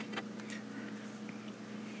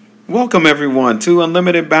Welcome, everyone, to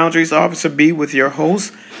Unlimited Boundaries. Officer B with your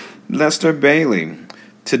host, Lester Bailey.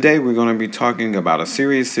 Today, we're going to be talking about a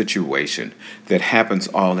serious situation that happens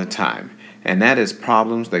all the time, and that is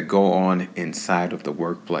problems that go on inside of the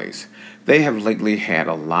workplace. They have lately had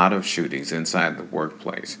a lot of shootings inside the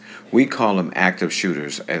workplace. We call them active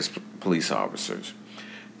shooters as police officers.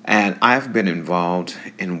 And I've been involved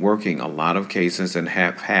in working a lot of cases and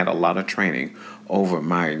have had a lot of training over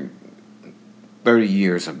my 30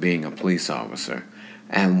 years of being a police officer.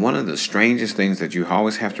 And one of the strangest things that you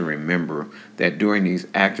always have to remember that during these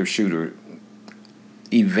active shooter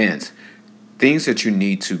events, things that you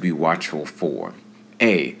need to be watchful for.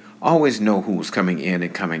 A, always know who's coming in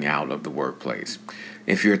and coming out of the workplace.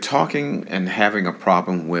 If you're talking and having a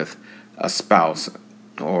problem with a spouse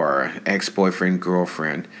or ex-boyfriend,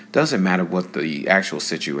 girlfriend, doesn't matter what the actual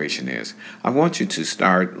situation is, I want you to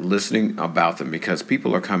start listening about them because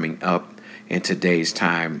people are coming up in today's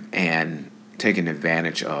time and taking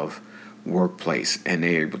advantage of workplace, and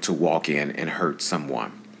they're able to walk in and hurt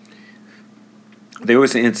someone. There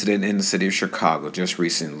was an incident in the city of Chicago just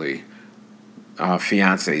recently.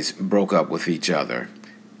 Fiancés broke up with each other,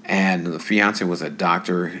 and the fiancé was a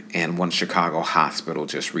doctor in one Chicago hospital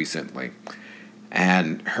just recently.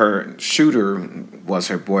 And her shooter was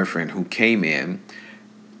her boyfriend who came in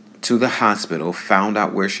to the hospital, found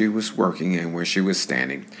out where she was working and where she was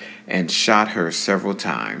standing, and shot her several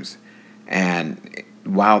times. And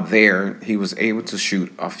while there, he was able to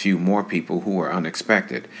shoot a few more people who were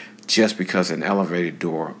unexpected just because an elevator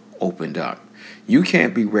door opened up. You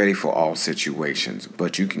can't be ready for all situations,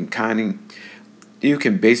 but you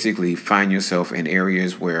can basically find yourself in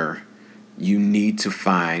areas where you need to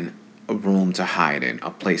find a room to hide in,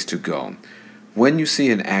 a place to go. When you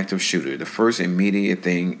see an active shooter, the first immediate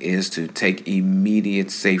thing is to take immediate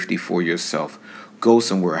safety for yourself. Go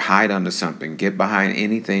somewhere, hide under something, get behind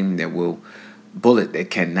anything that will bullet that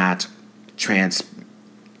cannot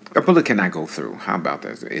a bullet cannot go through. How about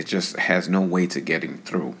that? It just has no way to getting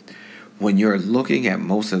through. When you're looking at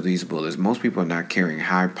most of these bullets, most people are not carrying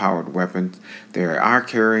high-powered weapons. They are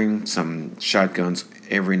carrying some shotguns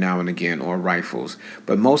every now and again or rifles,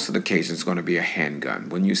 but most of the cases it's going to be a handgun.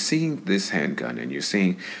 When you're seeing this handgun and you're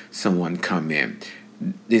seeing someone come in,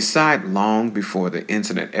 decide long before the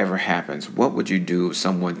incident ever happens, what would you do if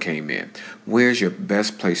someone came in? Where's your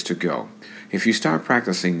best place to go? If you start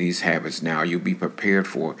practicing these habits now, you'll be prepared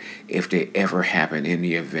for if they ever happen in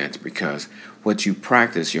the event, because what you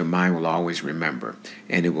practice, your mind will always remember,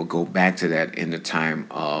 and it will go back to that in the time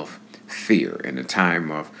of fear, in the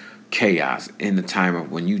time of chaos, in the time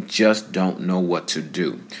of when you just don't know what to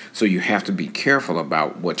do. So you have to be careful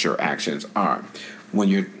about what your actions are. When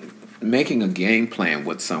you're making a game plan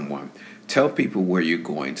with someone, tell people where you're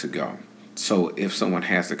going to go. So if someone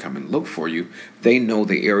has to come and look for you, they know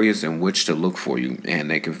the areas in which to look for you, and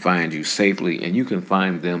they can find you safely, and you can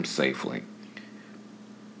find them safely.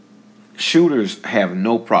 Shooters have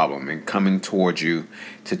no problem in coming towards you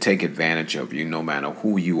to take advantage of you, no matter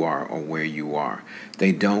who you are or where you are.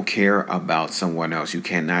 They don't care about someone else. You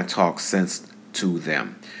cannot talk sense to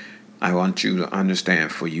them. I want you to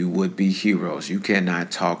understand, for you would-be heroes, you cannot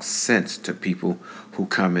talk sense to people who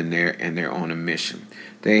come in there and they're on a mission.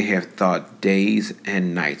 They have thought days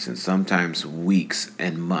and nights and sometimes weeks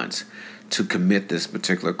and months to commit this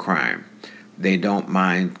particular crime. They don't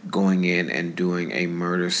mind going in and doing a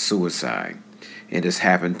murder-suicide. It has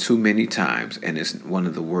happened too many times, and it's one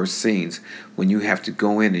of the worst scenes when you have to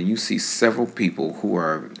go in and you see several people who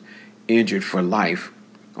are injured for life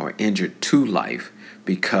or injured to life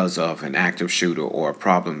because of an active shooter or a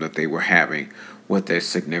problem that they were having with their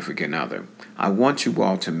significant other. I want you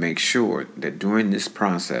all to make sure that during this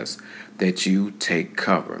process that you take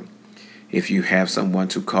cover. If you have someone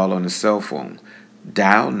to call on a cell phone,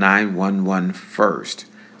 dial 911 first.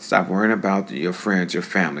 Stop worrying about your friends, your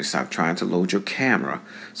family. Stop trying to load your camera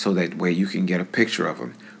so that way you can get a picture of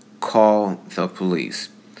them. Call the police,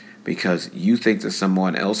 because you think that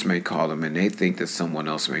someone else may call them and they think that someone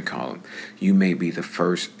else may call them. You may be the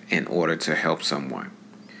first in order to help someone.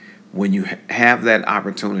 When you have that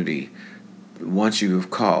opportunity, once you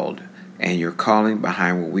have called, and you're calling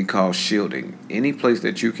behind what we call shielding, any place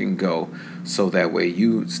that you can go so that way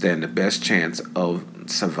you stand the best chance of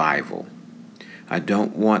survival. I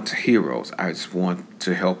don't want heroes. I just want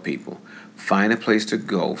to help people. Find a place to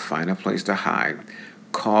go. Find a place to hide.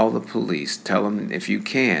 Call the police. Tell them if you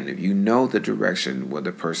can, if you know the direction where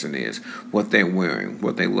the person is, what they're wearing,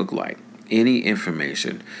 what they look like, any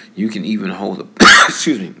information. You can even hold the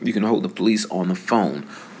you can hold the police on the phone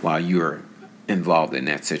while you're involved in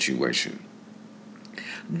that situation.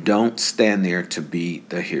 Don't stand there to be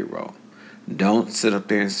the hero. Don't sit up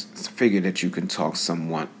there and figure that you can talk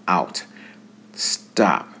someone out.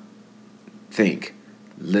 Stop. Think.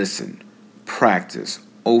 Listen. Practice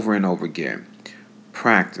over and over again.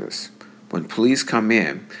 Practice. When police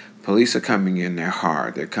are coming in there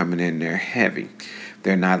hard. They're coming in there heavy.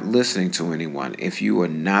 They're not listening to anyone. If you are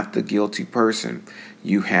not the guilty person,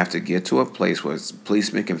 you have to get to a place where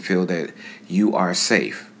policemen can feel that you are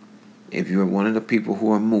safe. If you're one of the people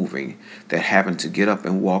who are moving that happen to get up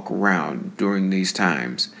and walk around during these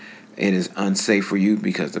times, it is unsafe for you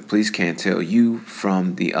because the police can't tell you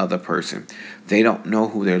from the other person. They don't know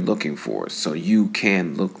who they're looking for, so you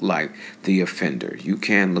can look like the offender. You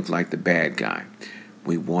can look like the bad guy.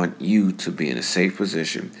 We want you to be in a safe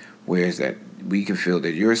position, whereas that we can feel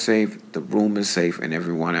that you're safe, the room is safe, and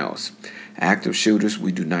everyone else. Active shooters,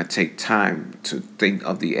 we do not take time to think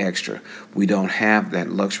of the extra. We don't have that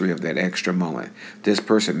luxury of that extra moment. This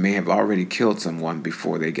person may have already killed someone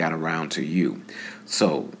before they got around to you.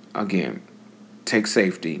 So, again, take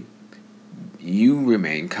safety. You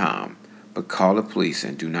remain calm, but call the police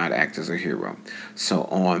and do not act as a hero. So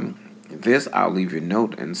on this, I'll leave your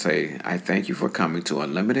note and say, I thank you for coming to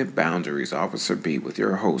Unlimited Boundaries, Officer B, with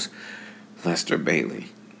your host, Lester Bailey.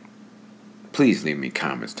 Please leave me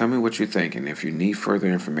comments. Tell me what you think, and if you need further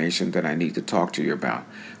information that I need to talk to you about,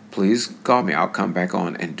 please call me. I'll come back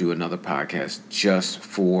on and do another podcast just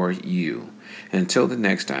for you. And until the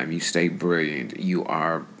next time, you stay brilliant. You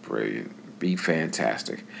are brilliant. Be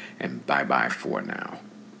fantastic. And bye-bye for now.